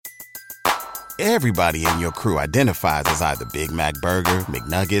Everybody in your crew identifies as either Big Mac Burger,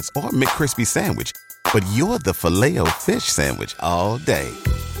 McNuggets, or McCrispy Sandwich. But you're the Filet-O-Fish Sandwich all day.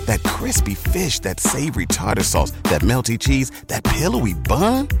 That crispy fish, that savory tartar sauce, that melty cheese, that pillowy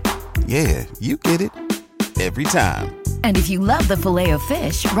bun. Yeah, you get it. Every time. And if you love the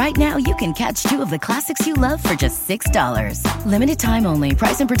Filet-O-Fish, right now you can catch two of the classics you love for just $6. Limited time only.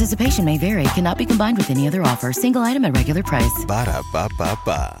 Price and participation may vary. Cannot be combined with any other offer. Single item at regular price.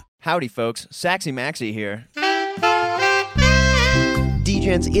 Ba-da-ba-ba-ba. Howdy, folks. Saxy Maxy here.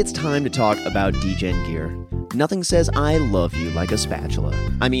 Degens, it's time to talk about Degen gear. Nothing says I love you like a spatula.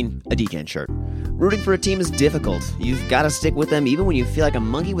 I mean, a Degen shirt. Rooting for a team is difficult. You've got to stick with them even when you feel like a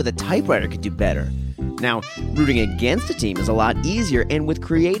monkey with a typewriter could do better. Now, rooting against a team is a lot easier, and with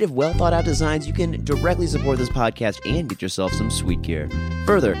creative, well-thought-out designs, you can directly support this podcast and get yourself some sweet gear.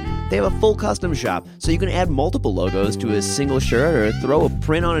 Further, they have a full custom shop, so you can add multiple logos to a single shirt or throw a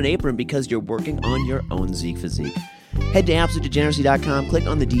print on an apron because you're working on your own Zeke physique. Head to AbsoluteDegeneracy.com, click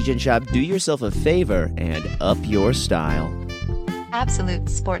on the Degen shop, do yourself a favor, and up your style. Absolute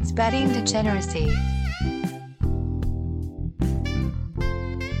Sports Betting Degeneracy.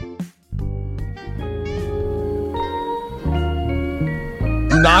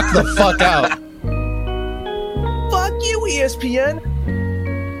 Knock the fuck out. Fuck you, ESPN.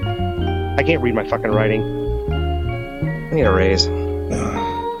 I can't read my fucking writing. I need a raise.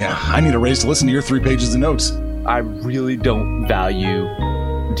 Yeah, I need a raise to listen to your 3 pages of notes. I really don't value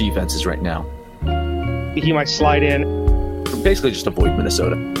defenses right now. He might slide in. Basically just avoid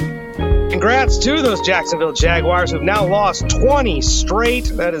Minnesota. Congrats to those Jacksonville Jaguars who've now lost 20 straight.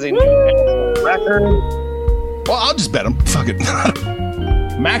 That is a new record. Well, I'll just bet them. Fuck it.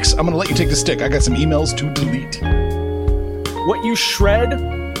 Max, I'm going to let you take the stick. I got some emails to delete. What you shred,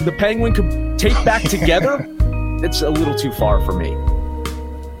 the Penguin could take back together, it's a little too far for me.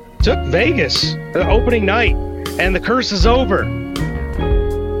 Took Vegas, the opening night, and the curse is over.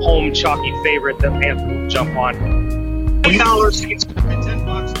 Home chalky favorite that Panther will jump on. $8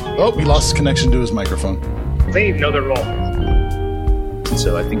 $10. Oh, we lost connection to his microphone. They even know their role.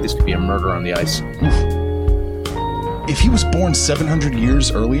 So I think this could be a murder on the ice. If he was born 700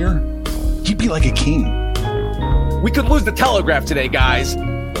 years earlier, he'd be like a king. We could lose the Telegraph today, guys.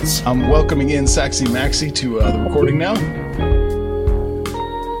 I'm welcoming in Saxy Maxy to the recording now.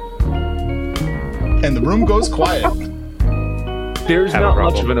 And the room goes quiet. There's not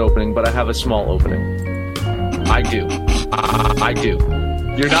much of an opening, but I have a small opening. I do. I do.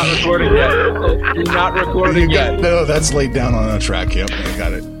 You're not recording yet. You're not recording yet. No, that's laid down on a track. Yep, I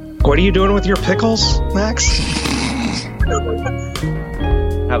got it. What are you doing with your pickles, Max?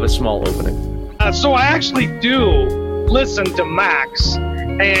 Have a small opening. So I actually do listen to Max,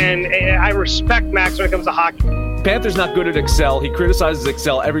 and I respect Max when it comes to hockey. Panther's not good at Excel. He criticizes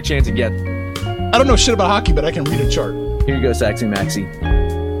Excel every chance he gets. I don't know shit about hockey, but I can read a chart. Here you go, Saxy Maxy.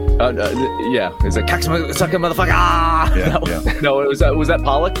 Yeah, it's like suck a motherfucker. Ah! Yeah, no, was that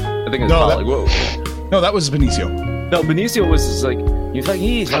Pollock? I think it was Pollock. Whoa. No, that was Benicio. No, Benicio was just like, you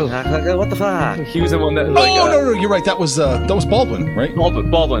fucking what the fuck? He was the one that. Like, no, you're right. That was Baldwin, right?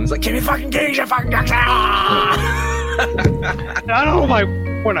 Baldwin. It's like, can you fucking gauge your fucking ducks? I don't know if I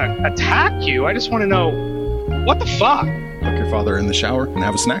want to attack you. I just want to know what the fuck. Fuck your father in the shower and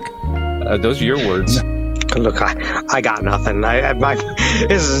have a snack. Those are your words. Look, I got nothing.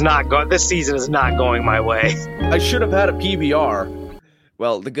 This season is not going my way. I should have had a PBR.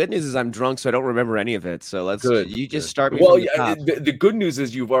 Well, the good news is I'm drunk, so I don't remember any of it. So just start me from the top. The good news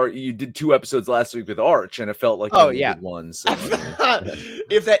is you did 2 episodes last week with Arch, and it felt like you did one. So.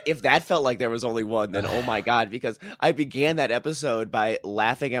 If that felt like there was only one, then oh my god! Because I began that episode by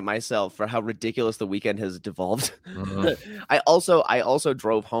laughing at myself for how ridiculous the weekend has devolved. Mm-hmm. I also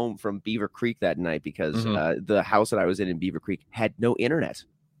drove home from Beaver Creek that night because the house that I was in Beaver Creek had no internet.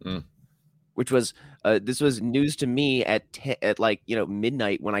 Mm. Which was this was news to me at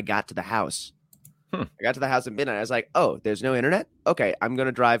midnight when I got to the house. I got to the house at midnight. I was like, "Oh, there's no internet. Okay, I'm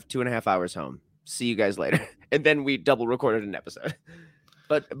gonna drive 2.5 hours home. See you guys later." And then we double recorded an episode.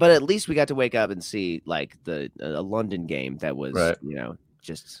 But at least we got to wake up and see like a London game that was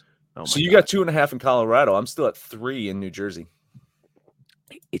just. Oh my so you God. got 2.5 in Colorado. I'm still at 3 in New Jersey.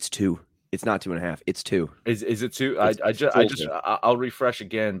 It's 2. It's not 2.5. It's 2. Is it 2? I'll refresh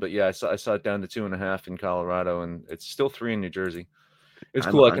again, but yeah, I saw it down to 2.5 in Colorado, and it's still 3 in New Jersey. It's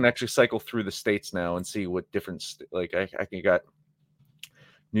cool. I can actually cycle through the states now and see what different I got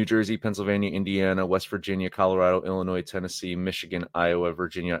New Jersey, Pennsylvania, Indiana, West Virginia, Colorado, Illinois, Tennessee, Michigan, Iowa,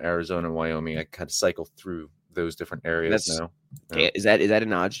 Virginia, Arizona, and Wyoming. I kind of cycle through those different areas now. Is that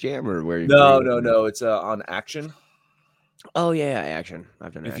an odds jam or where? No. It's on Action. Oh yeah, Action.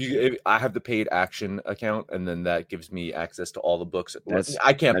 I've done Action. If I have the paid Action account, and then that gives me access to all the books. That's-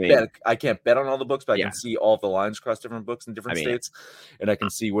 I can't bet on all the books, but I Yeah. can see all the lines across different books in different states, and I can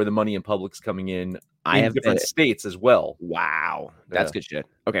see where the money in public's coming in different states as well. Wow, that's good shit.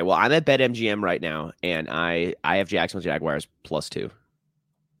 Okay, well, I'm at BetMGM right now, and I have Jacksonville Jaguars +2.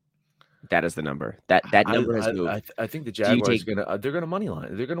 That is the number. That number has moved. I think the Jaguars they're gonna money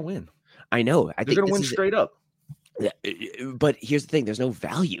line. They're gonna win. I know. They're gonna win straight up. Yeah, but here's the thing: there's no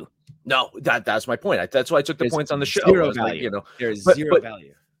value. No, that's my point. That's why I took the points on the show. Zero value. Like, there's zero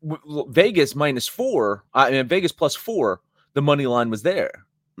value. Vegas -4. Vegas +4. The money line was there,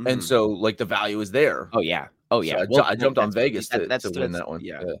 and so like the value is there. Oh yeah. So I jumped on Vegas to win that one.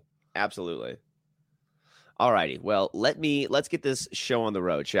 Yeah, absolutely. All righty. Well, let's get this show on the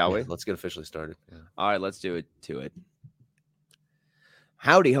road, shall we? Let's get officially started. Yeah. All right, let's do it.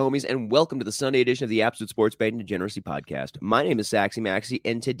 Howdy, homies, and welcome to the Sunday edition of the Absolute Sports Betting Degeneracy podcast. My name is Saxy Maxy,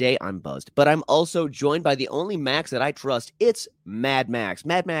 and today I'm buzzed, but I'm also joined by the only Max that I trust. It's Mad Max.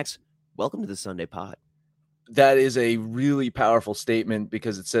 Mad Max, welcome to the Sunday pod. That is a really powerful statement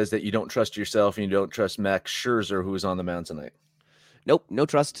because it says that you don't trust yourself and you don't trust Max Scherzer, who is on the mound tonight. Nope, no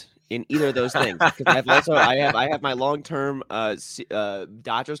trust in either of those things. I have my long-term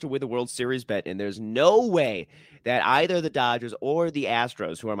Dodgers to win the World Series bet, and there's no way that either the Dodgers or the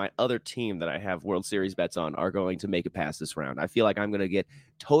Astros, who are my other team that I have World Series bets on, are going to make it past this round. I feel like I'm going to get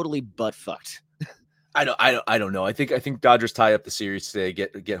totally butt fucked. I don't know. I think Dodgers tie up the series today,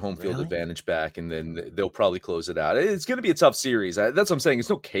 get home field advantage back, and then they'll probably close it out. It's going to be a tough series. That's what I'm saying. It's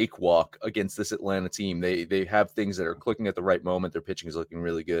no cakewalk against this Atlanta team. They have things that are clicking at the right moment. Their pitching is looking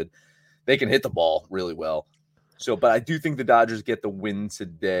really good. They can hit the ball really well. So, but I do think the Dodgers get the win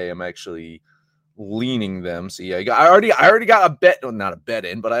today. I'm actually leaning them. So yeah, I already got a bet, well, not a bet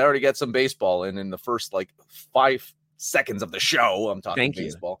in, but I already got some baseball in the first like 5 seconds of the show. I'm talking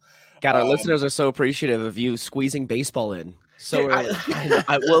baseball. God, our listeners are so appreciative of you squeezing baseball in. So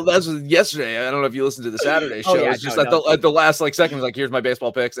well, that's yesterday. I don't know if you listened to the Saturday show. It's just at the last like seconds, like here's my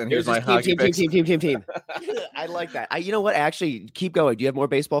baseball picks and here's my hockey picks. Team. I like that. You know what? Actually, keep going. Do you have more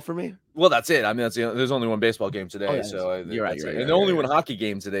baseball for me? Well, that's it. I mean, there's only one baseball game today, you're right. And the only one hockey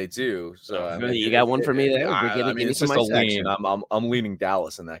game today too. So you got one for me there. It's just a lean. I'm leaning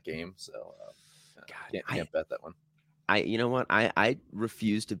Dallas in that game. So can't bet that one. You know what? I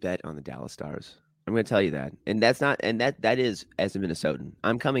refuse to bet on the Dallas Stars. I'm going to tell you that. And that is as a Minnesotan.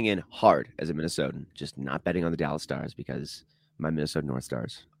 I'm coming in hard as a Minnesotan, just not betting on the Dallas Stars because my Minnesota North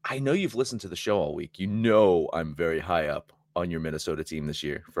Stars. I know you've listened to the show all week. You know I'm very high up on your Minnesota team this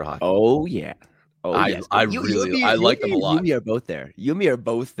year for hockey. Oh yeah. Yes. I like them a lot. You and me are both there. You and me are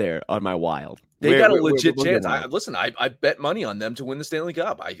both there on my wild. They got a legit chance. I bet money on them to win the Stanley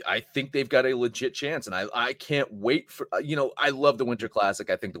Cup. I think they've got a legit chance, and I can't wait for I love the Winter Classic.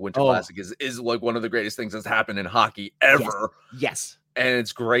 I think the Winter Classic is like one of the greatest things that's happened in hockey ever. Yes. And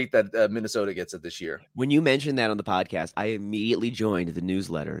it's great that Minnesota gets it this year. When you mentioned that on the podcast, I immediately joined the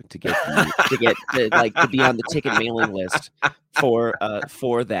newsletter to be on the ticket mailing list for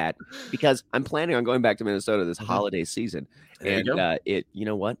that because I'm planning on going back to Minnesota this holiday season. And you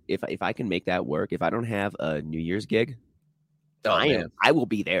know what? If I can make that work, if I don't have a New Year's gig, I will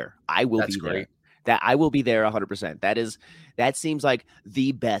be there. I will be there. That I will be there 100%. That seems like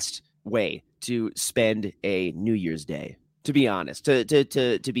the best way to spend a New Year's Day. To be honest,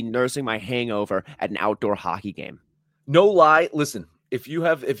 to be nursing my hangover at an outdoor hockey game. No lie. Listen, if you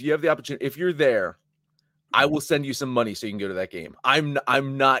have the opportunity, if you're there, I will send you some money so you can go to that game. I'm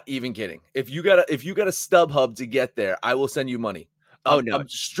not even kidding. If you got a StubHub to get there, I will send you money. Oh no!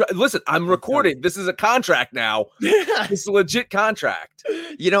 Listen, I'm recording. This is a contract now. This is a legit contract.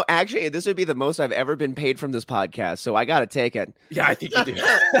 Actually, this would be the most I've ever been paid from this podcast, so I got to take it. Yeah, I think you do.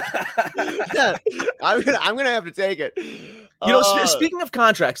 I'm gonna have to take it. Speaking of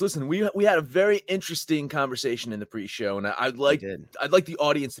contracts, listen, we had a very interesting conversation in the pre-show, and I'd like the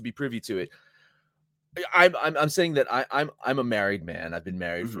audience to be privy to it. I'm saying that I'm a married man. I've been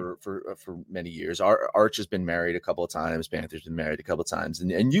married for many years. Arch has been married a couple of times. Panther's been married a couple of times.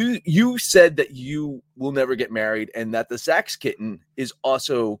 And you said that you will never get married and that the Sax kitten is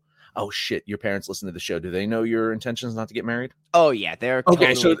also. Oh shit! Your parents listen to the show. Do they know your intentions not to get married? Oh yeah, they're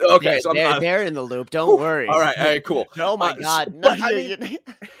okay. Totally, they're in the loop. Don't worry. All right, cool. Oh my god!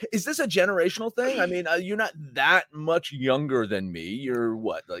 Is this a generational thing? I mean, you're not that much younger than me. You're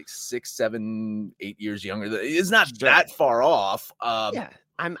what, like 6, 7, 8 years younger? It's not that far off. Yeah.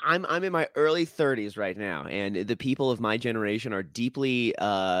 I'm in my early 30s right now, and the people of my generation are deeply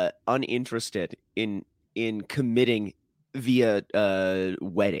uninterested in committing via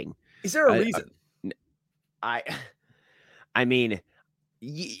wedding. Is there a reason? I mean,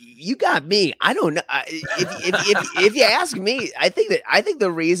 you got me. I don't know. If you ask me, I think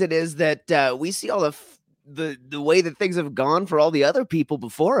the reason is that we see all the way that things have gone for all the other people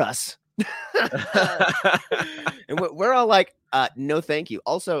before us. And we're all like, no, thank you.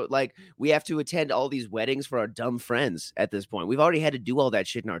 Also, like, we have to attend all these weddings for our dumb friends at this point. We've already had to do all that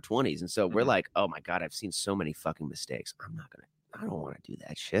shit in our 20s. And so we're like, oh my God, I've seen so many fucking mistakes. I don't want to do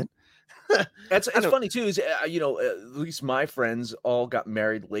that shit. It's funny too, is at least my friends all got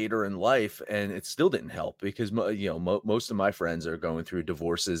married later in life, and it still didn't help because most of my friends are going through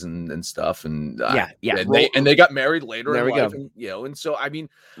divorces and stuff, and they got married later in life, and, and so I mean,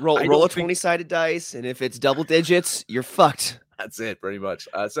 roll a 20-sided dice, and if it's double digits, you're fucked. That's it, pretty much.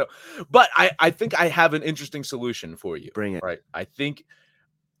 But I think I have an interesting solution for you. Bring it. Right, I think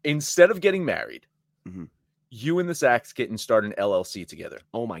instead of getting married. Mm-hmm. You and the Sax get and start an LLC together.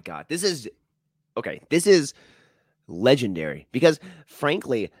 Oh my God. This is legendary because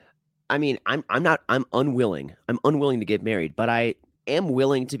frankly, I mean, I'm unwilling to get married, but I am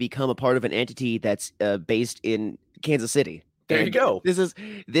willing to become a part of an entity that's based in Kansas City. There you go.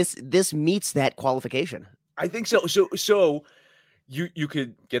 This meets that qualification. I think so. So you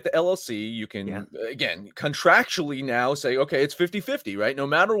could get the LLC. You can, again, contractually now say, okay, it's 50-50, right? No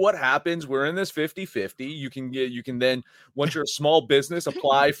matter what happens, we're in this 50-50. You can then, once you're a small business,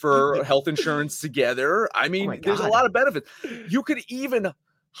 apply for health insurance together. I mean, there's a lot of benefits. You could even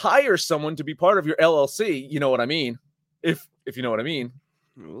hire someone to be part of your LLC. You know what I mean? If you know what I mean.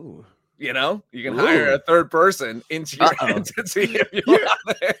 Ooh. You can hire a third person into your entity.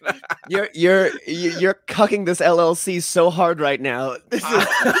 If you're cucking this LLC so hard right now.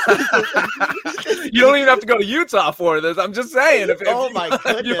 You don't even have to go to Utah for this. I'm just saying. If you want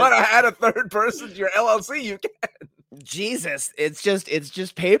to add a third person to your LLC, you can. Jesus, it's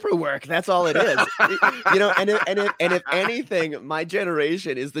just paperwork. That's all it is. And if anything, my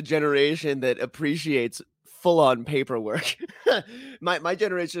generation is the generation that appreciates full-on paperwork. My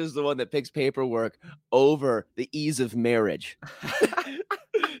generation is the one that picks paperwork over the ease of marriage.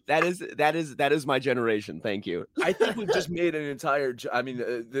 That is my generation. Thank you. I think we've just made an entire. I mean,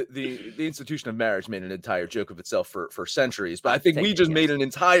 the institution of marriage made an entire joke of itself for centuries. But I think we just made an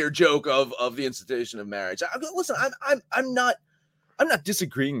entire joke of the institution of marriage. Listen, I'm not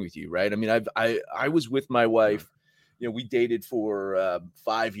disagreeing with you, right? I mean, I was with my wife. We dated for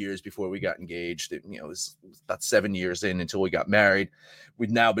 5 years before we got engaged. It was about 7 years in until we got married.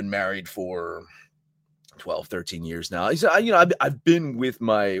 We've now been married for 12, 13 years now. I've been with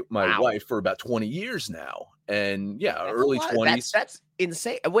my wife for about 20 years now. And that's early 20s. That's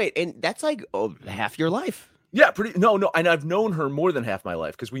insane. Wait, and that's like half your life. Yeah, no. And I've known her more than half my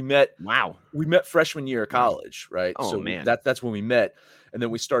life because we met. Wow. We met freshman year of college, right? Oh, man. That's when we met. And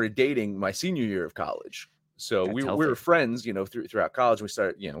then we started dating my senior year of college. So we were friends, throughout college. We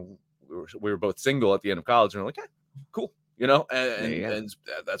started, we were both single at the end of college, and we're like, cool, and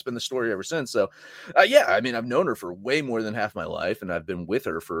that's been the story ever since. So, I mean, I've known her for way more than half my life, and I've been with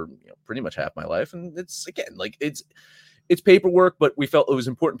her for pretty much half my life. And it's again, like it's paperwork, but we felt it was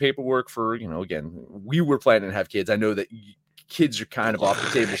important paperwork for, again, we were planning to have kids. I know that kids are kind of off the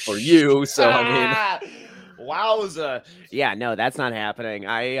table for you, so I mean, wowza, yeah, no, that's not happening.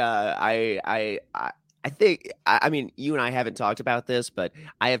 I think, I mean, you and I haven't talked about this, but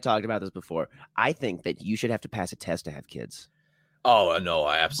I have talked about this before. I think that you should have to pass a test to have kids. Oh, no,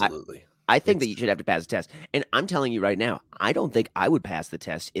 absolutely. I think that you should have to pass a test. And I'm telling you right now, I don't think I would pass the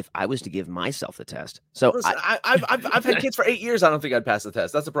test if I was to give myself the test. So listen, I've had kids for 8 years. I don't think I'd pass the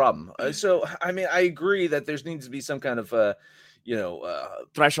test. That's the problem. So, I mean, I agree that there needs to be some kind of,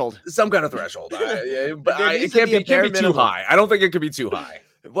 threshold. Some kind of threshold. But it can't be too high. I don't think it could be too high.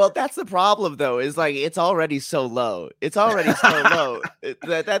 Well, that's the problem, though, is like it's already so low. It's already so low.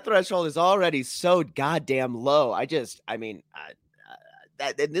 That threshold is already so goddamn low. And this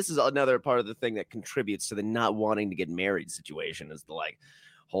is another part of the thing that contributes to the not wanting to get married situation is the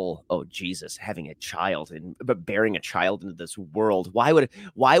whole, oh Jesus, having a child and bearing a child into this world. Why would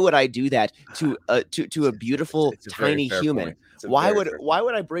I do that to a beautiful tiny human? Why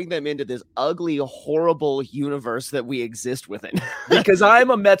would I bring them into this ugly, horrible universe that we exist within? Because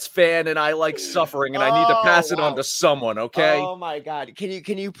I'm a Mets fan and I like suffering and I need to pass it on to someone. Okay. Oh my God.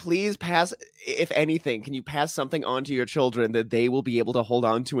 Can you please pass, if anything, can you pass something on to your children that they will be able to hold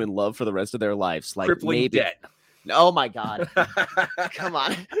on to and love for the rest of their lives? Like crippling debt. Oh my God. Come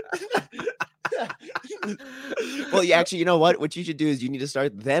on. Well, you know what you should do is you need to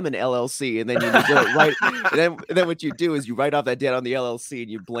start them an LLC, and then you need to write. And then what you do is you write off that debt on the LLC, and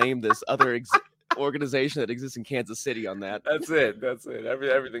you blame this other organization that exists in Kansas City on that. That's it.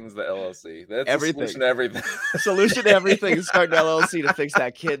 Everything's the LLC. That's Everything. The solution to everything. Solution to everything is starting an LLC to fix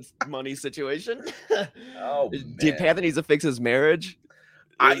that kid's money situation. Oh, man. Panther needs to fix his marriage.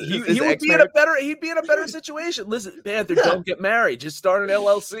 He'd be in a better situation. Listen, Panther, don't get married. Just start an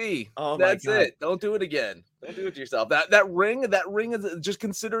LLC. Oh, my That's God. it. Don't do it again. Don't do it to yourself. That ring is just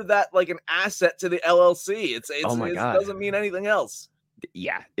consider that like an asset to the LLC. It doesn't mean anything else.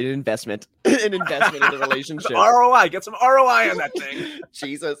 Yeah, an investment in the relationship. ROI. Get some ROI on that thing.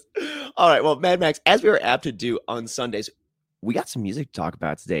 Jesus. All right. Well, Mad Max, as we were apt to do on Sundays, we got some music to talk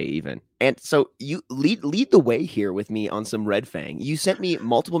about today, even. And so you lead the way here with me on some Red Fang. You sent me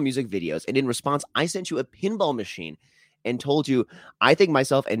multiple music videos, and in response, I sent you a pinball machine and told you, I think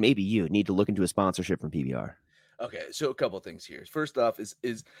myself and maybe you need to look into a sponsorship from PBR. Okay, so a couple of things here. First off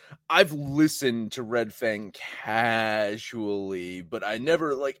is I've listened to Red Fang casually, but I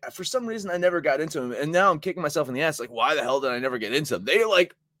never, for some reason, I never got into them. And now I'm kicking myself in the ass. Like, why the hell did I never get into them? They're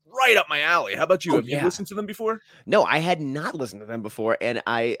right up my alley. How about you? Have you listened to them before? No, I had not listened to them before, and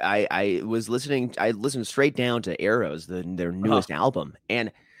I was listening. I listened straight down to Arrows, their newest album,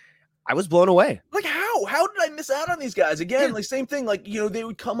 and I was blown away. Like, how did I miss out on these guys? Again, same thing. They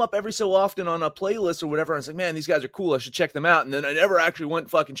would come up every so often on a playlist or whatever. And I was like, man, these guys are cool. I should check them out. And then I never actually went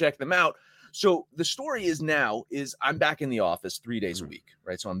and fucking check them out. So the story is I'm back in the office 3 days a week,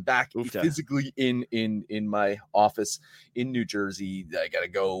 right? So I'm back physically in my office in New Jersey. I got to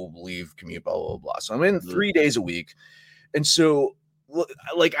go, leave, commute, blah, blah, blah. So I'm in 3 days a week. And so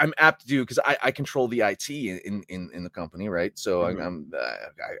I'm apt to do, because I control the IT in the company, right? So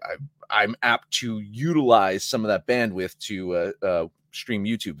I'm apt to utilize some of that bandwidth to stream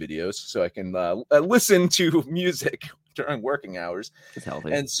YouTube videos, so I can listen to music during working hours. It's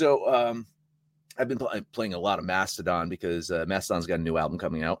healthy. And so I've been playing a lot of Mastodon, because Mastodon's got a new album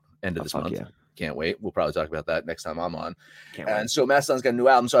coming out end of this month. Yeah. Can't wait. We'll probably talk about that next time I'm on. So Mastodon's got a new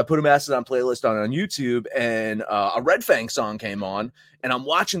album. So I put a Mastodon playlist on YouTube, and a Red Fang song came on, and I'm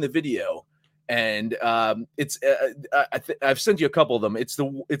watching the video, and it's I've sent you a couple of them. It's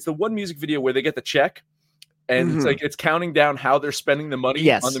the one music video where they get the check, and it's counting down how they're spending the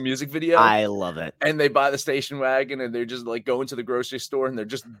money on the music video. I love it. And they buy the station wagon, and they're just going to the grocery store, and they're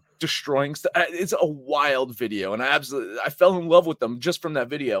just destroying stuff. It's a wild video, and I fell in love with them just from that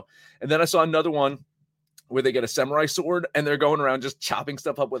video. And then I saw another one where they get a samurai sword, and they're going around just chopping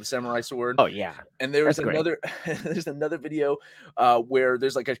stuff up with a samurai sword. Oh yeah. And there's another video where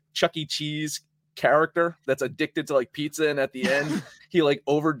there's a Chuck E. Cheese character that's addicted to pizza, and at the end he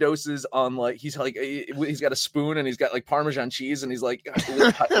overdoses on he's got a spoon, and he's got Parmesan cheese, and he's lighting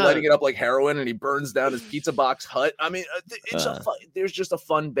it up like heroin, and he burns down his pizza box hut. I mean, there's just a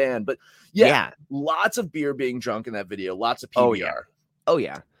fun band. But lots of beer being drunk in that video, lots of PBR. Oh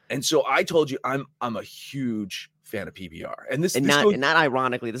yeah. And so I told you I'm a huge fan of PBR, and not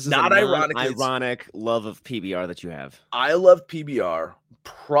ironically, this is not ironic love of PBR that you have. I love PBR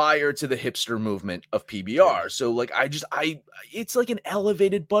prior to the hipster movement of PBR. So it's like an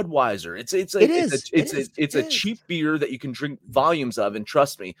elevated Budweiser. It's a cheap beer that you can drink volumes of. And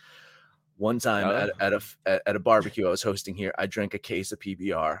trust me, one time at a barbecue I was hosting here, I drank a case of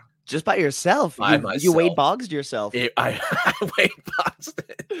PBR. Just by yourself? You Wade Boggsed yourself. I Wade Boggsed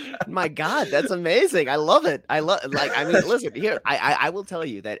it. My God, that's amazing. I love it. Listen, here, I will tell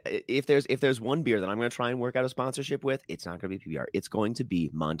you that if there's one beer that I'm going to try and work out a sponsorship with, it's not going to be PBR. It's going to be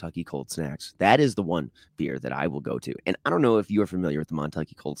Montucky Cold Snacks. That is the one beer that I will go to. And I don't know if you are familiar with the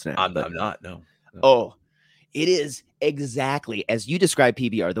Montucky Cold Snacks. I'm not, no. Oh, it is exactly as you describe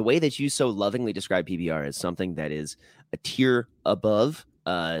PBR. The way that you so lovingly describe PBR is something that is a tier above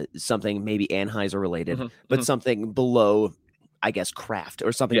something maybe Anheuser related, but something below, I guess, craft,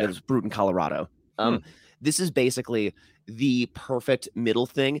 or something that is brewed in Colorado. This is basically the perfect middle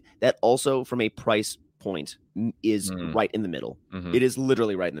thing that also from a price point is right in the middle. It is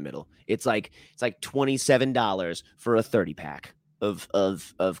literally right in the middle. It's like $27 for a 30 pack of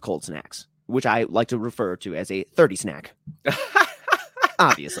cold snacks, which I like to refer to as a 30 snack.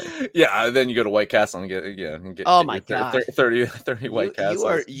 Obviously. Yeah, then you go to White Castle and get oh my God. 30 White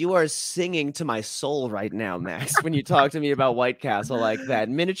Castles. You are singing to my soul right now, Max, when you talk to me about White Castle like that.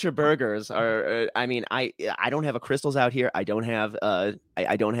 Miniature burgers are I don't have a Crystals out here. I don't have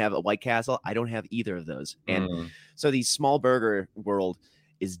I don't have a White Castle. I don't have either of those. And so the small burger world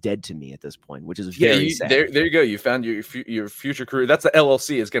is dead to me at this point, which is very sad. There you go. You found your future career. That's the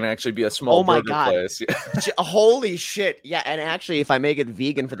LLC is going to actually be a small burger place. Holy shit. Yeah. And actually, if I make it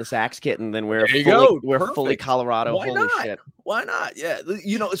vegan for the Sax Kitten, then we're fully Colorado. Why Holy not? Shit. Why not? Yeah.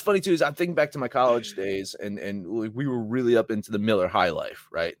 It's funny too, is I'm thinking back to my college days, and we were really up into the Miller High Life,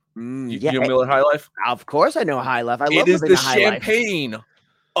 right? You know Miller High Life? Of course I know High Life. I love it is the High Life. champagne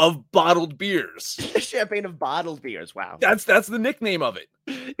of bottled beers. Champagne of bottled beers. Wow. That's the nickname of it.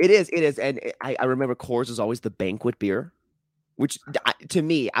 It is. And I remember Coors is always the banquet beer, which to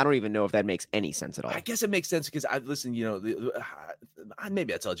me, I don't even know if that makes any sense at all. I guess it makes sense because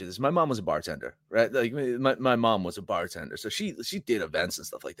maybe I told you this. My mom was a bartender, right? Like my mom was a bartender. So she did events and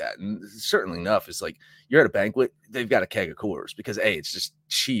stuff like that. And certainly enough, it's like you're at a banquet, they've got a keg of Coors because it's just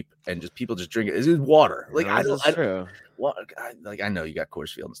cheap and just people just drink it. It's water. Like true. Well, I know you got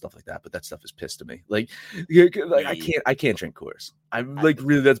Coors Field and stuff like that, but that stuff is piss to me. Like I can't drink Coors. I'm like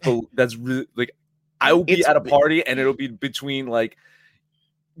really that's really like I will be at a party and it'll be between like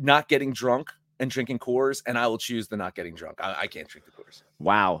not getting drunk and drinking Coors, and I will choose the not getting drunk. I can't drink the Coors.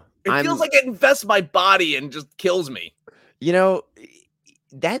 Wow, it feels like it invests my body and just kills me. You know,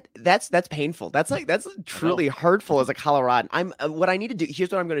 that's painful. That's truly hurtful as a Coloradan. What I need to do.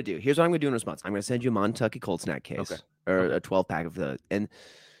 Here's what I'm going to do. Here's what I'm going to do in response. I'm going to send you a Montucky Cold Snack case or a 12-pack of the, and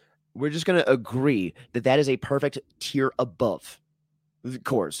we're just going to agree that is a perfect tier above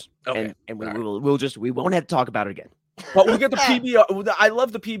Coors. Okay. And we won't have to talk about it again. But we get the PBR. I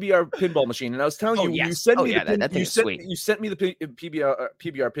love the PBR pinball machine, and I was telling you, you sent me you sent me the PBR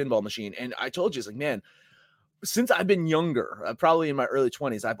pinball machine, and I told you, it's like, man, since I've been younger, probably in my early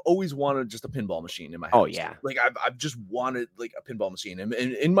 20s, I've always wanted just a pinball machine in my house. Oh yeah, like I've just wanted like a pinball machine, and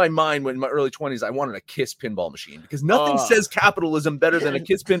in my mind, when in my early 20s, I wanted a Kiss pinball machine because nothing says capitalism better than a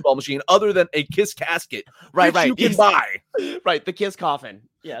Kiss pinball machine, other than a Kiss casket, right? You can buy, right? The Kiss coffin.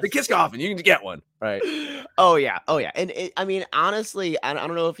 Yeah, the Kiss coffin. You can get one, right? Oh yeah. And I mean, honestly, I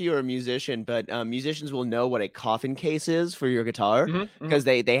don't know if you're a musician, but musicians will know what a coffin case is for your guitar because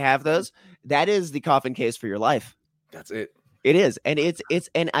they have those. That is the coffin case for your life. That's it. It is, and it's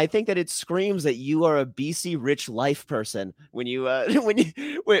and I think that it screams that you are a BC rich life person when you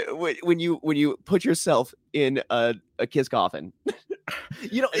when you put yourself in a Kiss coffin.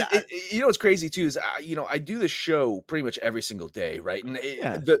 You know, what's crazy too is I do this show pretty much every single day, right? And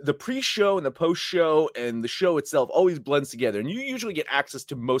the pre-show and the post-show and the show itself always blends together, and you usually get access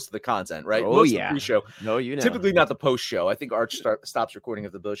to most of the content, right? Oh, most of the pre-show. No, you know. Typically not the post-show. I think Arch stops recording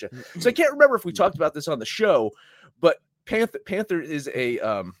at the post-show. So I can't remember if we talked about this on the show, but Panther is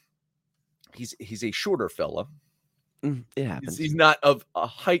a he's a shorter fella. It happens. He's not of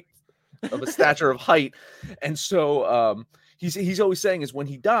a stature of height, and so he's always saying is when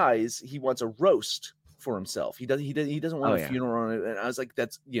he dies, he wants a roast for himself. He doesn't want a funeral on it. And I was like,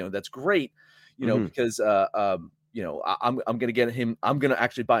 that's great, because I'm gonna get him. I'm gonna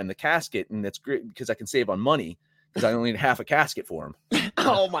actually buy him the casket, and that's great because I can save on money because I only need half a casket for him.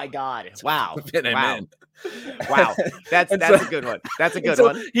 Oh my God! Wow! Wow! Wow! That's a good one. That's a good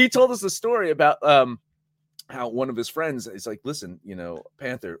one. He told us a story about how one of his friends is like, listen,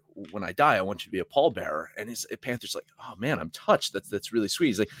 Panther, when I die, I want you to be a pallbearer. And Panther's like, oh man, I'm touched. That's really sweet.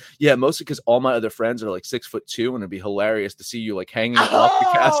 He's like, yeah, mostly because all my other friends are like 6'2", and it'd be hilarious to see you like hanging off the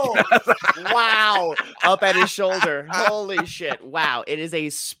casket. Wow. Up at his shoulder. Holy shit. Wow. It is a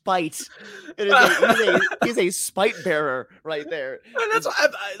spite. He's a spite bearer right there. And that's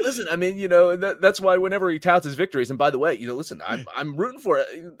listen, I mean, that's why whenever he touts his victories, and by the way, listen, I'm rooting for it.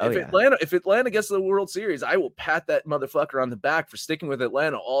 If Atlanta gets to the World Series, I will pat that motherfucker on the back for sticking with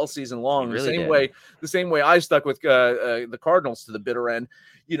Atlanta all season long. The same way I stuck with the Cardinals to the bitter end.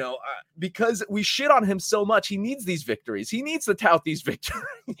 Because we shit on him so much, he needs these victories. He needs to tout these victories.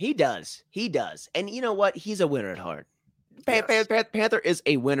 He does. And you know what? He's a winner at heart. Panther is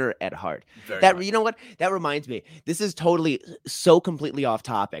a winner at heart. You know what? That reminds me. This is so completely off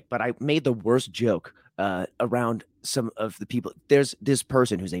topic, but I made the worst joke around some of the people. There's this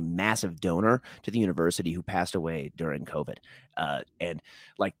person who's a massive donor to the university who passed away during COVID. And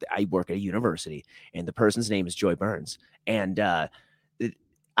like I work at a university, and the person's name is Joy Burns. And they're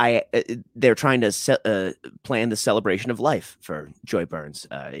trying to plan the celebration of life for Joy Burns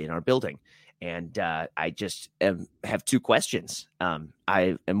in our building. And I just have two questions.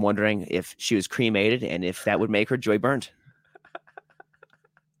 I am wondering if she was cremated and if that would make her Joy Burnt.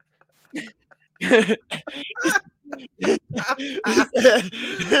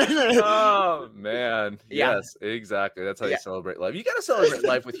 Oh man, yes, exactly. That's how you celebrate life. You got to celebrate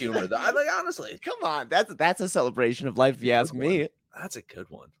life with humor. I like, honestly, come on, that's a celebration of life. If you ask me, that's a good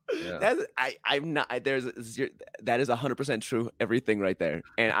one. Yeah. That is 100% true. Everything right there.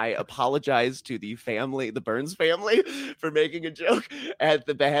 And I apologize to the Burns family, for making a joke at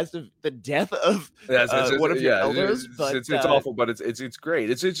the behest of the death of one of your elders. It's awful, but it's great.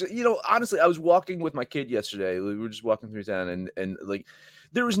 It's honestly, I was walking with my kid yesterday. We were just walking through town, and like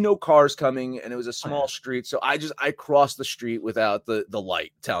there was no cars coming, and it was a small street. So I crossed the street without the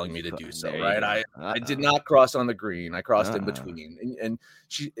light telling me to do so. Right. I did not cross on the green. I crossed in between. And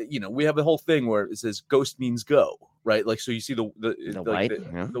she, we have the whole thing where it says ghost means go. Right. Like, so you see the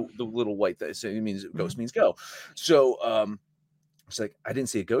little white that so it means ghost means go. So, it's like, I didn't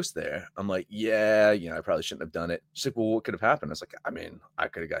see a ghost there. I'm like, yeah, I probably shouldn't have done it. She's like, well, what could have happened? I was like, I mean, I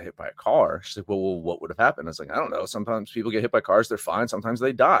could have got hit by a car. She's like, well, what would have happened? I was like, I don't know. Sometimes people get hit by cars. They're fine. Sometimes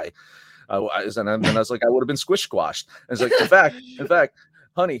they die. And I was like, I would have been squashed. And it's like, in fact,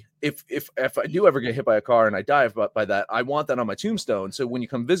 honey, if I do ever get hit by a car and I die by that, I want that on my tombstone. So when you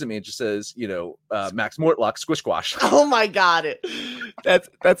come visit me, it just says, Max Mortlock, squish. Oh my God.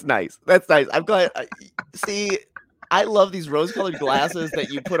 That's nice. That's nice. I'm glad. See, I love these rose-colored glasses that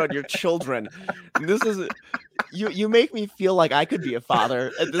you put on your children. This is you make me feel like I could be a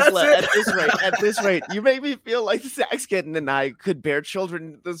father at this rate. You make me feel like Sax Kitten and I could bear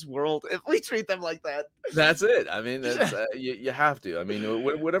children in this world if we treat them like that. That's it. I mean, that's you have to. I mean,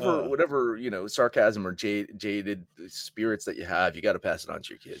 whatever sarcasm or jaded spirits that you have, you got to pass it on to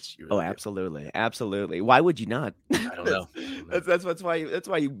your kids. Really absolutely. Why would you not? I don't know. That's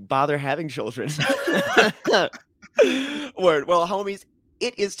why you bother having children. Word. Well, homies,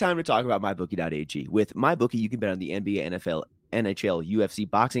 it is time to talk about MyBookie.ag. With MyBookie, you can bet on the NBA, NFL, NHL, UFC,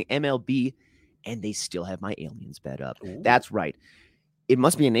 boxing, MLB, and they still have my aliens bet up. Ooh. That's right. It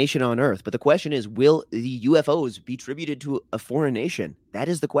must be a nation on Earth, but the question is, will the UFOs be tributed to a foreign nation? That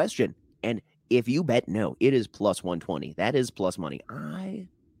is the question. And if you bet no, it is plus 120. That is plus money. I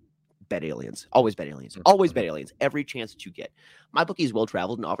bet aliens. Always bet aliens. Always bet aliens. Every chance that you get. MyBookie is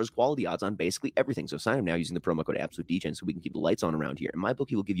well-traveled and offers quality odds on basically everything. So sign up now using the promo code AbsoluteDegen so we can keep the lights on around here. And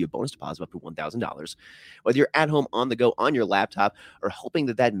MyBookie will give you a bonus deposit of up to $1,000. Whether you're at home, on the go, on your laptop, or hoping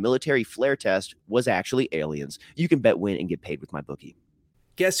that military flare test was actually aliens, you can bet, win, and get paid with MyBookie.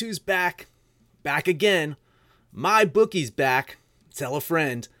 Guess who's back? Back again. MyBookie's back. Tell a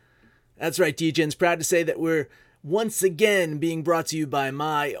friend. That's right, Degen's proud to say that we're once again being brought to you by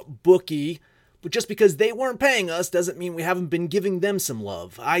MyBookie. But just because they weren't paying us doesn't mean we haven't been giving them some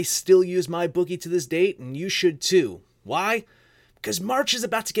love. I still use MyBookie to this date, and you should too. Why? Because March is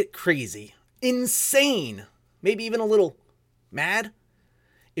about to get crazy. Insane. Maybe even a little mad.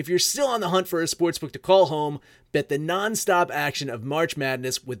 If you're still on the hunt for a sportsbook to call home, bet the non-stop action of March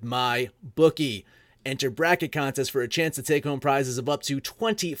Madness with MyBookie. Enter bracket contests for a chance to take home prizes of up to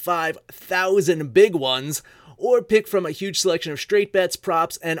 25,000 big ones, or pick from a huge selection of straight bets,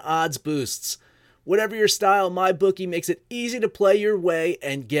 props, and odds boosts. Whatever your style, MyBookie makes it easy to play your way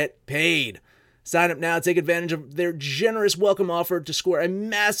and get paid. Sign up now, take advantage of their generous welcome offer to score a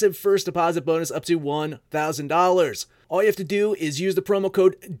massive first deposit bonus up to $1,000. All you have to do is use the promo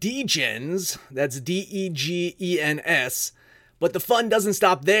code DEGENS, that's DEGENS, but the fun doesn't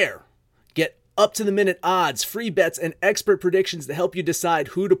stop there. Get up-to-the-minute odds, free bets, and expert predictions to help you decide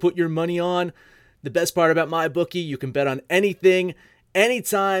who to put your money on. The best part about MyBookie, you can bet on anything,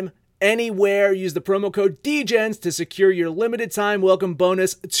 anytime, anywhere. Use the promo code DEGENS to secure your limited time welcome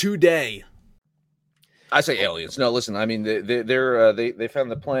bonus today. I say aliens. No, listen, I mean, they found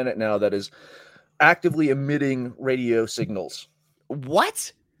the planet now that is actively emitting radio signals.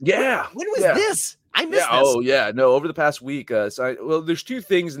 What? Yeah. When was this? I missed this. Oh, yeah. No, over the past week. There's two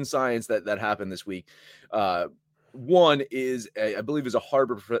things in science that happened this week. One is, I believe, is a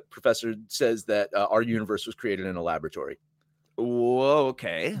Harvard professor says that our universe was created in a laboratory. Whoa,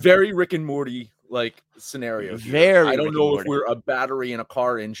 okay. Very Rick and Morty like scenario. Very. I don't know if we're a battery in a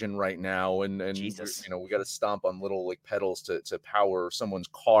car engine right now, and Jesus. We got to stomp on little like pedals to power someone's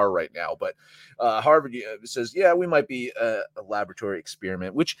car right now. But Harvard says, yeah, we might be a laboratory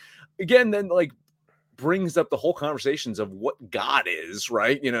experiment, which again then like brings up the whole conversations of what God is,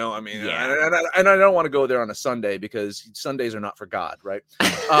 right? I mean, yeah. And I don't want to go there on a Sunday because Sundays are not for God, right?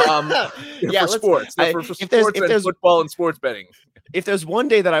 Yeah, for sports. For sports and football and sports betting. If there's one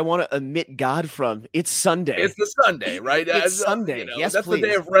day that I want to omit God from, it's Sunday. It's the Sunday, right? It's Sunday. Yes, that's please. The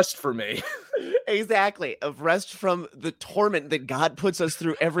day of rest for me. Exactly. Of rest from the torment that God puts us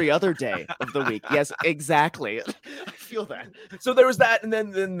through every other day of the week. Yes, exactly. I feel that. So there was that, and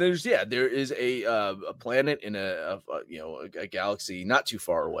then there's there is a planet in a galaxy not too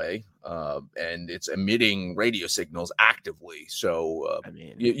far away, and it's emitting radio signals actively. So I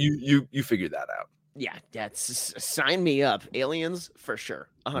mean, you figure that out. Yeah, sign me up. Aliens for sure.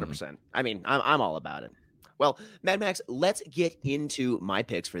 100%. I mean, I'm all about it. Well, Mad Max, let's get into my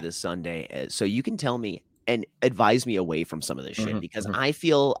picks for this Sunday so you can tell me and advise me away from some of this shit because I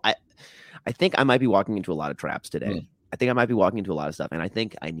feel I think I might be walking into a lot of traps today. I think I might be walking into a lot of stuff, and I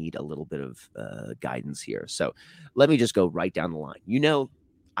think I need a little bit of guidance here. So let me just go right down the line.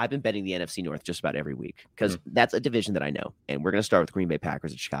 I've been betting the NFC North just about every week because that's a division that I know. And we're going to start with Green Bay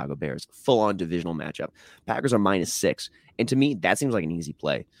Packers and Chicago Bears, full-on divisional matchup. Packers are -6, and to me, that seems like an easy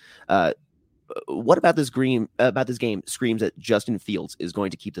play. What about this game screams that Justin Fields is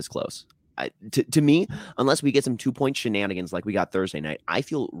going to keep this close? To me, unless we get some 2-point shenanigans like we got Thursday night, I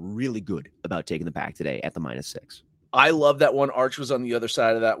feel really good about taking the Pack today at the -6. I love that one. Arch was on the other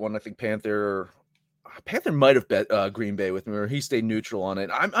side of that one. I think Panther might have bet Green Bay with me, or he stayed neutral on it.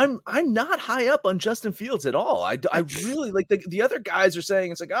 I'm not high up on Justin Fields at all. I really like the other guys are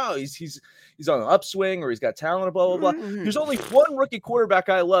saying it's like, oh, he's on an upswing or he's got talent, blah blah blah. There's only one rookie quarterback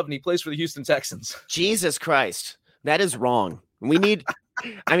I love, and he plays for the Houston Texans. Jesus Christ, that is wrong. We need.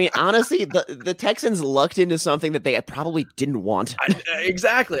 I mean, honestly, the Texans lucked into something that they probably didn't want.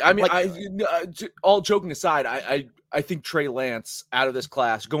 Exactly. I mean, all joking aside, I think Trey Lance out of this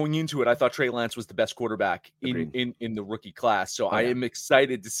class going into it, I thought Trey Lance was the best quarterback in the rookie class. So I am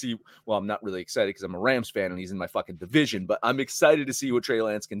excited to see. Well, I'm not really excited because I'm a Rams fan and he's in my fucking division, but I'm excited to see what Trey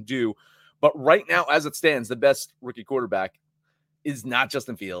Lance can do. But right now, as it stands, the best rookie quarterback is not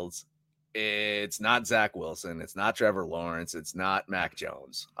Justin Fields. It's not Zach Wilson. It's not Trevor Lawrence. It's not Mac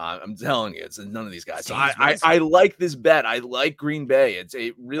Jones. I'm telling you, it's none of these guys. So I like this bet. I like Green Bay. It's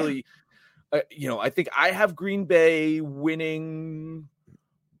a really, I think I have Green Bay winning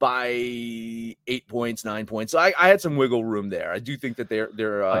by 8 points, 9 points. So I had some wiggle room there. I do think that they're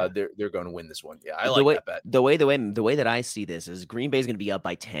going to win this one. Yeah, I like that bet. The way that I see this is Green Bay is going to be up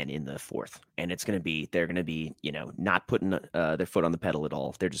by 10 in the fourth, and they're going to be not putting their foot on the pedal at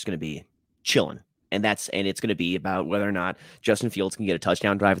all. They're just going to be chilling. And it's going to be about whether or not Justin Fields can get a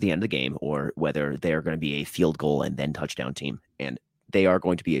touchdown drive at the end of the game, or whether they're going to be a field goal and then touchdown team. And they are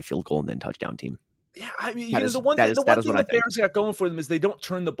going to be a field goal and then touchdown team. Yeah, I mean, the one thing the Bears got going for them is they don't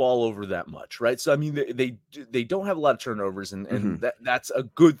turn the ball over that much, right? So I mean, they don't have a lot of turnovers, and that's a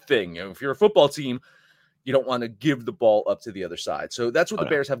good thing. If you're a football team, you don't want to give the ball up to the other side. So that's what the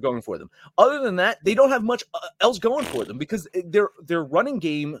Bears have going for them. Other than that, they don't have much else going for them because their running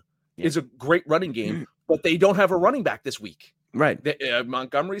game is a great running game, but they don't have a running back this week. Right.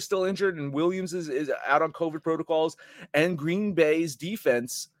 Montgomery's still injured, and Williams is out on COVID protocols, and Green Bay's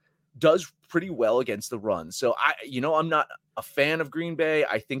defense does pretty well against the run. So I'm not a fan of Green Bay.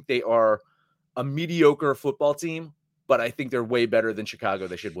 I think they are a mediocre football team, but I think they're way better than Chicago.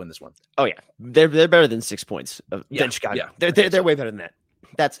 They should win this one. Oh yeah, they're better than 6 points than Chicago. Yeah. They're way better than that.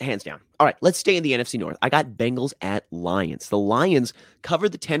 That's hands down. All right, let's stay in the NFC North. I got Bengals at Lions. The Lions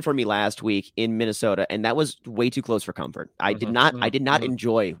covered the 10 for me last week in Minnesota, and that was way too close for comfort. I did not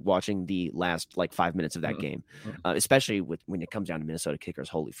enjoy watching the last 5 minutes of that game, especially when it comes down to Minnesota kickers.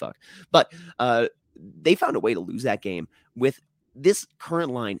 Holy fuck! But they found a way to lose that game with this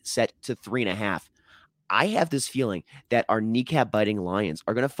current line set to 3.5. I have this feeling that our kneecap biting Lions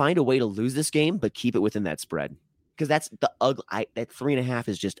are going to find a way to lose this game, but keep it within that spread. Because that's the ugly. That 3.5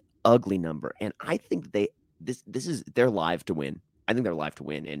 is just ugly number, and I think they're live to win. I think they're live to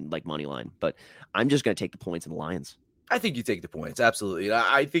win in money line, but I'm just going to take the points in the Lions. I think you take the points, absolutely.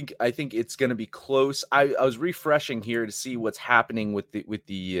 I think it's going to be close. I was refreshing here to see what's happening with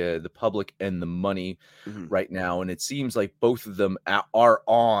the public and the money right now, and it seems like both of them are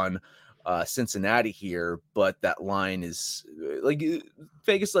on Cincinnati here, but that line is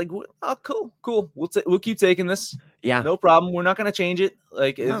Vegas cool. We'll keep taking this. Yeah, no problem. We're not going to change it.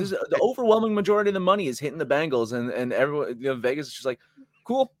 The overwhelming majority of the money is hitting the Bengals, and everyone, Vegas is just like,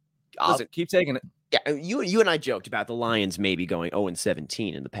 cool. Keep taking it. Yeah, you and I joked about the Lions maybe going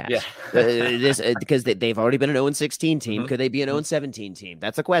 0-17 in the past. Yeah, because they've already been an 0-16 team. Could they be an 0-17 team?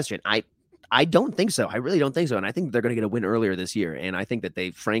 That's a question. I don't think so. I really don't think so. And I think they're going to get a win earlier this year. And I think that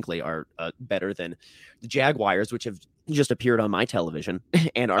they, frankly, are better than the Jaguars, which have just appeared on my television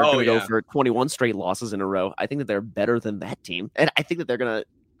and are going to go for 21 straight losses in a row. I think that they're better than that team. And I think that they're going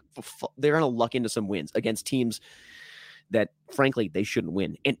to luck into some wins against teams that, frankly, they shouldn't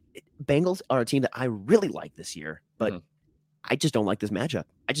win. And Bengals are a team that I really like this year, but I just don't like this matchup.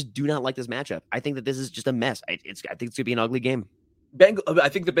 I just do not like this matchup. I think that this is just a mess. I think it's going to be an ugly game. I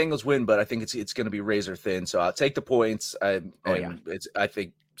think the Bengals win, but I think it's going to be razor thin. So I'll take the points. I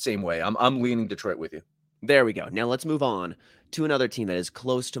think same way. I'm leaning Detroit with you. There we go. Now let's move on to another team that is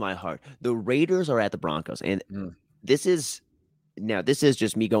close to my heart. The Raiders are at the Broncos, and this is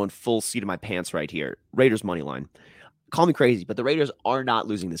just me going full seat of my pants right here. Raiders money line. Call me crazy, but the Raiders are not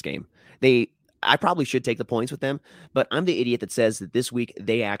losing this game. I probably should take the points with them, but I'm the idiot that says that this week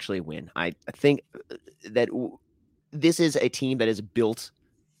they actually win. I think that this is a team that is built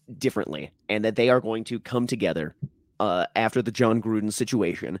differently and that they are going to come together after the John Gruden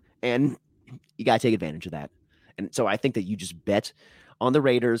situation. And you got to take advantage of that. And so I think that you just bet on the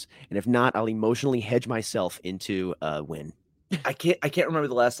Raiders, and if not, I'll emotionally hedge myself into a win. I can't remember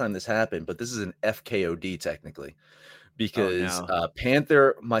the last time this happened, but this is an FKOD technically. Because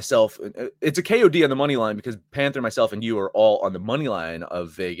Panther, myself, it's a KOD on the money line because Panther, myself, and you are all on the money line of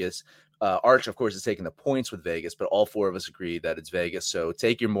Vegas. Arch, of course, is taking the points with Vegas, but all four of us agree that it's Vegas. So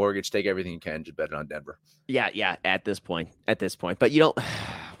take your mortgage, take everything you can, just bet it on Denver. Yeah. At this point, but you don't.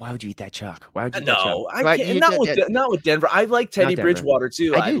 Why would you eat that chalk? Why would you? No, I can't. Not with Denver. I like Teddy Bridgewater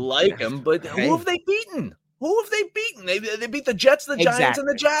too. I like him, but who have they beaten? They beat the Jets, the Giants, and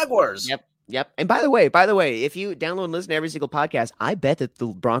the Jaguars. Yep. And by the way, if you download and listen to every single podcast, I bet that the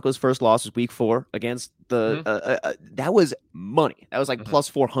Broncos' first loss was week 4 against the that was money. That was like plus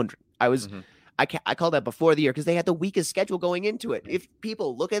 400. I called that before the year because they had the weakest schedule going into it. If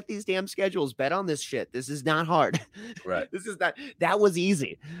people look at these damn schedules, bet on this shit. This is not hard. Right. That was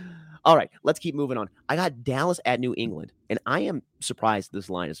easy. All right, let's keep moving on. I got Dallas at New England, and I am surprised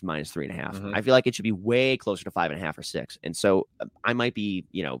this line is minus 3.5. I feel like it should be way closer to 5.5 or 6. And so I might be,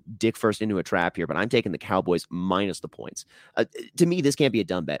 dick first into a trap here, but I'm taking the Cowboys minus the points. To me, this can't be a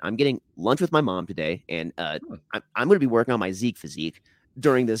dumb bet. I'm getting lunch with my mom today, and I'm going to be working on my Zeke physique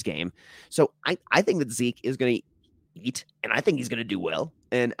during this game. So I think that Zeke is going to eat, and I think he's going to do well.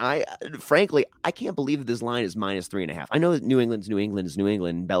 And frankly, I can't believe that this line is minus 3.5. I know that New England is New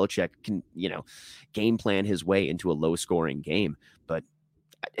England. Belichick can, game plan his way into a low scoring game, but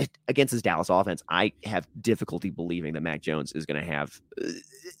against this Dallas offense, I have difficulty believing that Mac Jones is going to have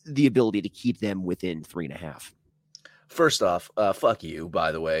the ability to keep them within 3.5. First off, fuck you,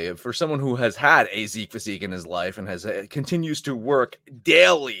 by the way. For someone who has had a Zeke physique in his life and continues to work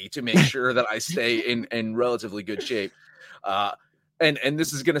daily to make sure that I stay in relatively good shape. And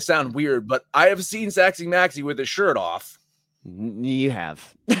this is going to sound weird, but I have seen Saxy Maxy with his shirt off. You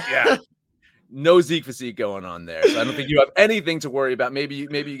have. Yeah. No Zeke physique going on there. So I don't think you have anything to worry about. Maybe you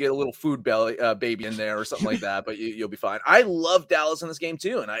get a little food baby in there or something like that, but you'll be fine. I love Dallas in this game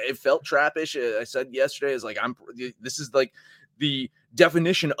too, and it felt trappish. I said yesterday is like this is like the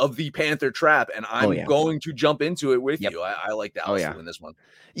definition of the Panther trap, and I'm going to jump into it with you. I like Dallas to win this one.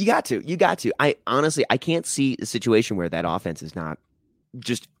 You got to. I honestly can't see a situation where that offense is not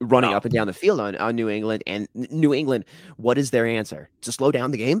just running up and down the field on New England. And New England, what is their answer? To slow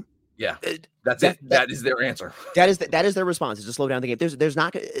down the game? Yeah, that's it. That is their answer. That is their response, is to slow down the game. There's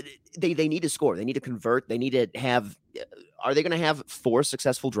not they need to score. They need to convert. They need to have. Are they going to have 4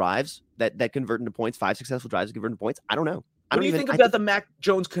 successful drives that convert into points? 5 successful drives that convert into points? I don't know. What do you think about the Mac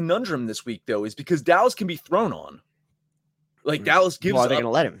Jones conundrum this week, though? Is because Dallas can be thrown on. Like Dallas gives. Well, are they going to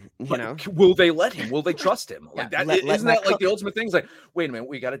let him? Will they let him? Will they trust him? Like that isn't that like the ultimate thing? Is like, wait a minute,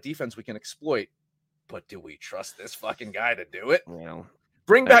 we got a defense we can exploit, but do we trust this fucking guy to do it? Well.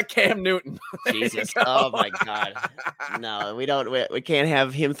 Bring back Cam Newton. Jesus. Oh my God. No, we don't. We can't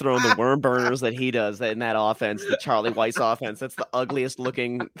have him throwing the worm burners that he does in that offense, the Charlie Weiss offense. That's the ugliest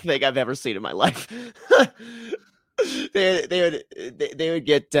looking thing I've ever seen in my life. They would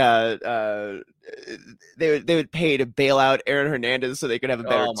get they would pay to bail out Aaron Hernandez so they could have a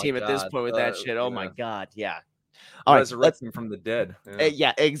better team at this point with that shit. Oh my God. Yeah. All right, resurrect him from the dead.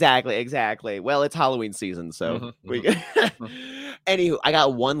 Yeah, exactly. Well, it's Halloween season, so we. Anywho, I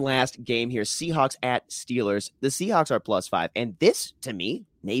got one last game here: Seahawks at Steelers. The Seahawks are +5, and this, to me,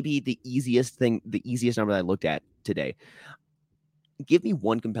 may be the easiest number that I looked at today. Give me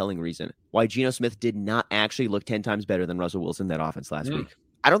one compelling reason why Geno Smith did not actually look 10 times better than Russell Wilson in that offense last week.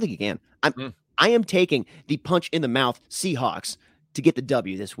 I don't think he can. I am taking the punch in the mouth Seahawks to get the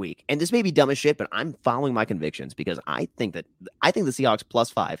W this week. And this may be dumb as shit, but I'm following my convictions because I think the Seahawks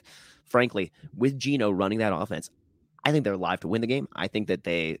 +5, frankly, with Geno running that offense, I think they're live to win the game. I think that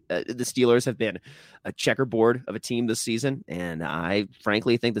the Steelers have been a checkerboard of a team this season. And I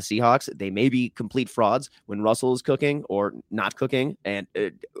frankly think the Seahawks, they may be complete frauds when Russell is cooking or not cooking and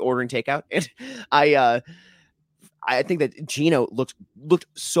ordering takeout. And I think that Geno looked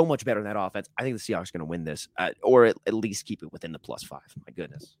so much better in that offense. I think the Seahawks are going to win this, or at least keep it within the +5. My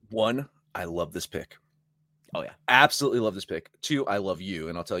goodness. 1, I love this pick. Oh, yeah. Absolutely love this pick. 2, I love you,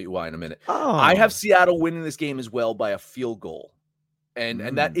 and I'll tell you why in a minute. I have Seattle winning this game as well by a field goal, and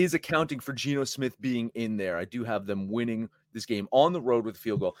that is accounting for Geno Smith being in there. I do have them winning this game on the road with a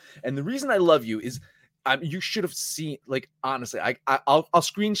field goal. And the reason I love you is you should have seen, like, honestly, I'll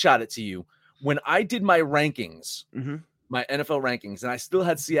screenshot it to you. When I did my rankings, my NFL rankings, and I still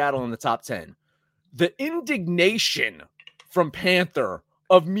had Seattle in the top 10, the indignation from Panther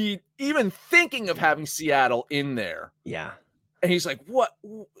of me even thinking of having Seattle in there. Yeah. And he's like, what?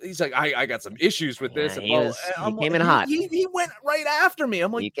 He's like, I got some issues with this. He came in hot. He went right after me.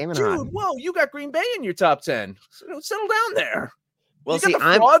 I'm like, dude, whoa, you got Green Bay in your top 10. Settle down there. Well, you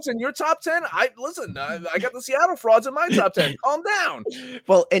got the frauds in your top 10. I got the Seattle frauds in my top 10. Calm down.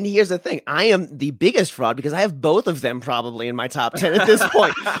 Well, and here's the thing: I am the biggest fraud because I have both of them probably in my top 10 at this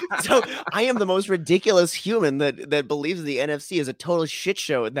point. So I am the most ridiculous human that believes the NFC is a total shit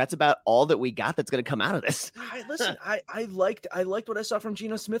show, and that's about all that we got that's going to come out of this. I liked what I saw from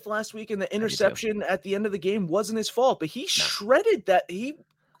Geno Smith last week, and the interception at the end of the game wasn't his fault, but he shredded that. He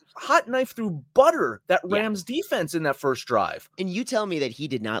hot knife through butter that Rams defense in that first drive. And you tell me that he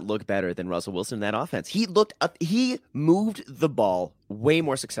did not look better than Russell Wilson in that offense. He moved the ball way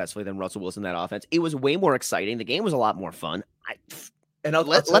more successfully than Russell Wilson in that offense. It was way more exciting. The game was a lot more fun. I'll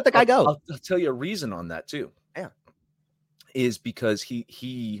let the guy go. I'll tell you a reason on that too. Yeah. Is because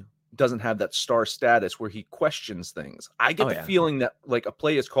he doesn't have that star status where he questions things. I get the feeling that like a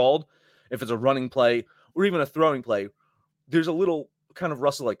play is called, if it's a running play or even a throwing play, there's a little kind of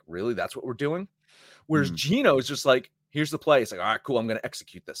Russell, like, really, that's what we're doing? Whereas Geno is just like, here's the play. It's like, all right, cool, I'm going to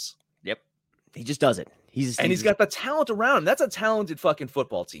execute this. Yep. He just does it. He's got the talent around him. That's a talented fucking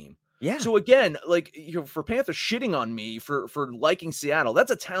football team. Yeah. So again, like, for Panthers shitting on me for liking Seattle, that's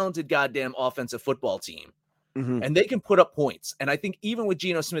a talented goddamn offensive football team. Mm-hmm. And they can put up points. And I think even with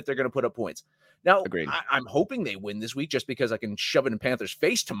Geno Smith, they're going to put up points. Now, I'm hoping they win this week just because I can shove it in Panthers'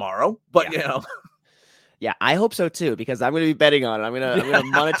 face tomorrow. But, Yeah, I hope so too, because I'm going to be betting on it. I'm going to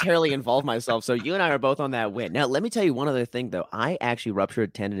monetarily involve myself. So you and I are both on that win. Now, let me tell you one other thing, though. I actually ruptured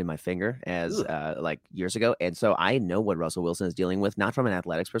a tendon in my finger like years ago. And so I know what Russell Wilson is dealing with, not from an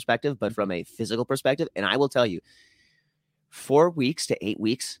athletics perspective, but from a physical perspective. And I will tell you, 4 weeks to 8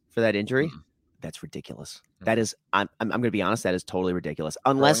 weeks for that injury, that's ridiculous. That is, I'm going to be honest, that is totally ridiculous.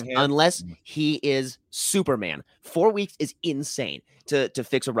 Unless he is Superman. 4 weeks is insane to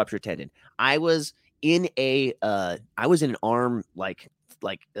fix a ruptured tendon. I was in an arm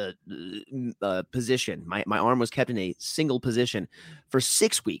position. My arm was kept in a single position for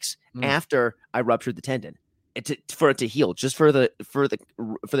 6 weeks after I ruptured the tendon for it to heal, just for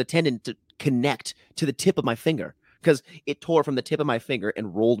the tendon to connect to the tip of my finger, because it tore from the tip of my finger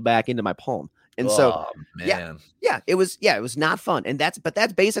and rolled back into my palm. And it was not fun. And that's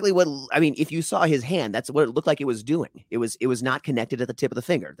basically what, I mean, if you saw his hand, that's what it looked like it was doing. It was not connected at the tip of the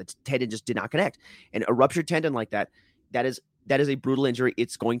finger. The tendon just did not connect. And a ruptured tendon like that is a brutal injury.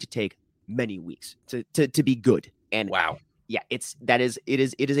 It's going to take many weeks to be good. And wow. Yeah, it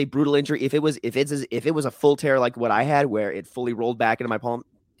is a brutal injury. If it was a full tear like what I had, where it fully rolled back into my palm,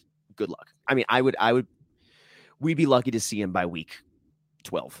 good luck. I mean, we'd be lucky to see him by week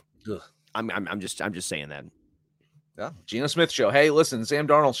 12. Ugh. I'm just saying that. Yeah, Geno Smith show. Hey, listen, Sam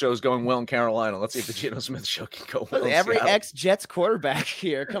Darnold show is going well in Carolina. Let's see if the Geno Smith show can go well. Every ex-Jets quarterback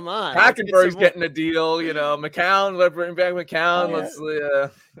here. Come on. Hackenberg's getting a deal. McCown. Let's bring back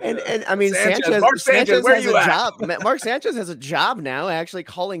McCown. And I mean, Sanchez where has a job. Mark Sanchez has a job now, actually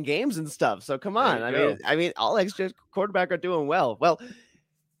calling games and stuff. So come on. I mean, all ex-Jets quarterback are doing well. Well,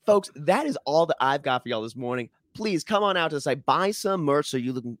 folks, that is all that I've got for y'all this morning. Please come on out to the site, buy some merch so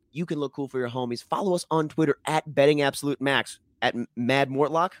you can look cool for your homies. Follow us on Twitter at BettingAbsoluteMax, at Mad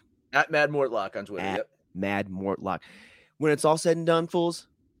Mortlock. At Mad Mortlock on Twitter. Mad Mortlock. When it's all said and done, fools,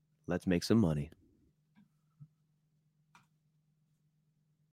 let's make some money.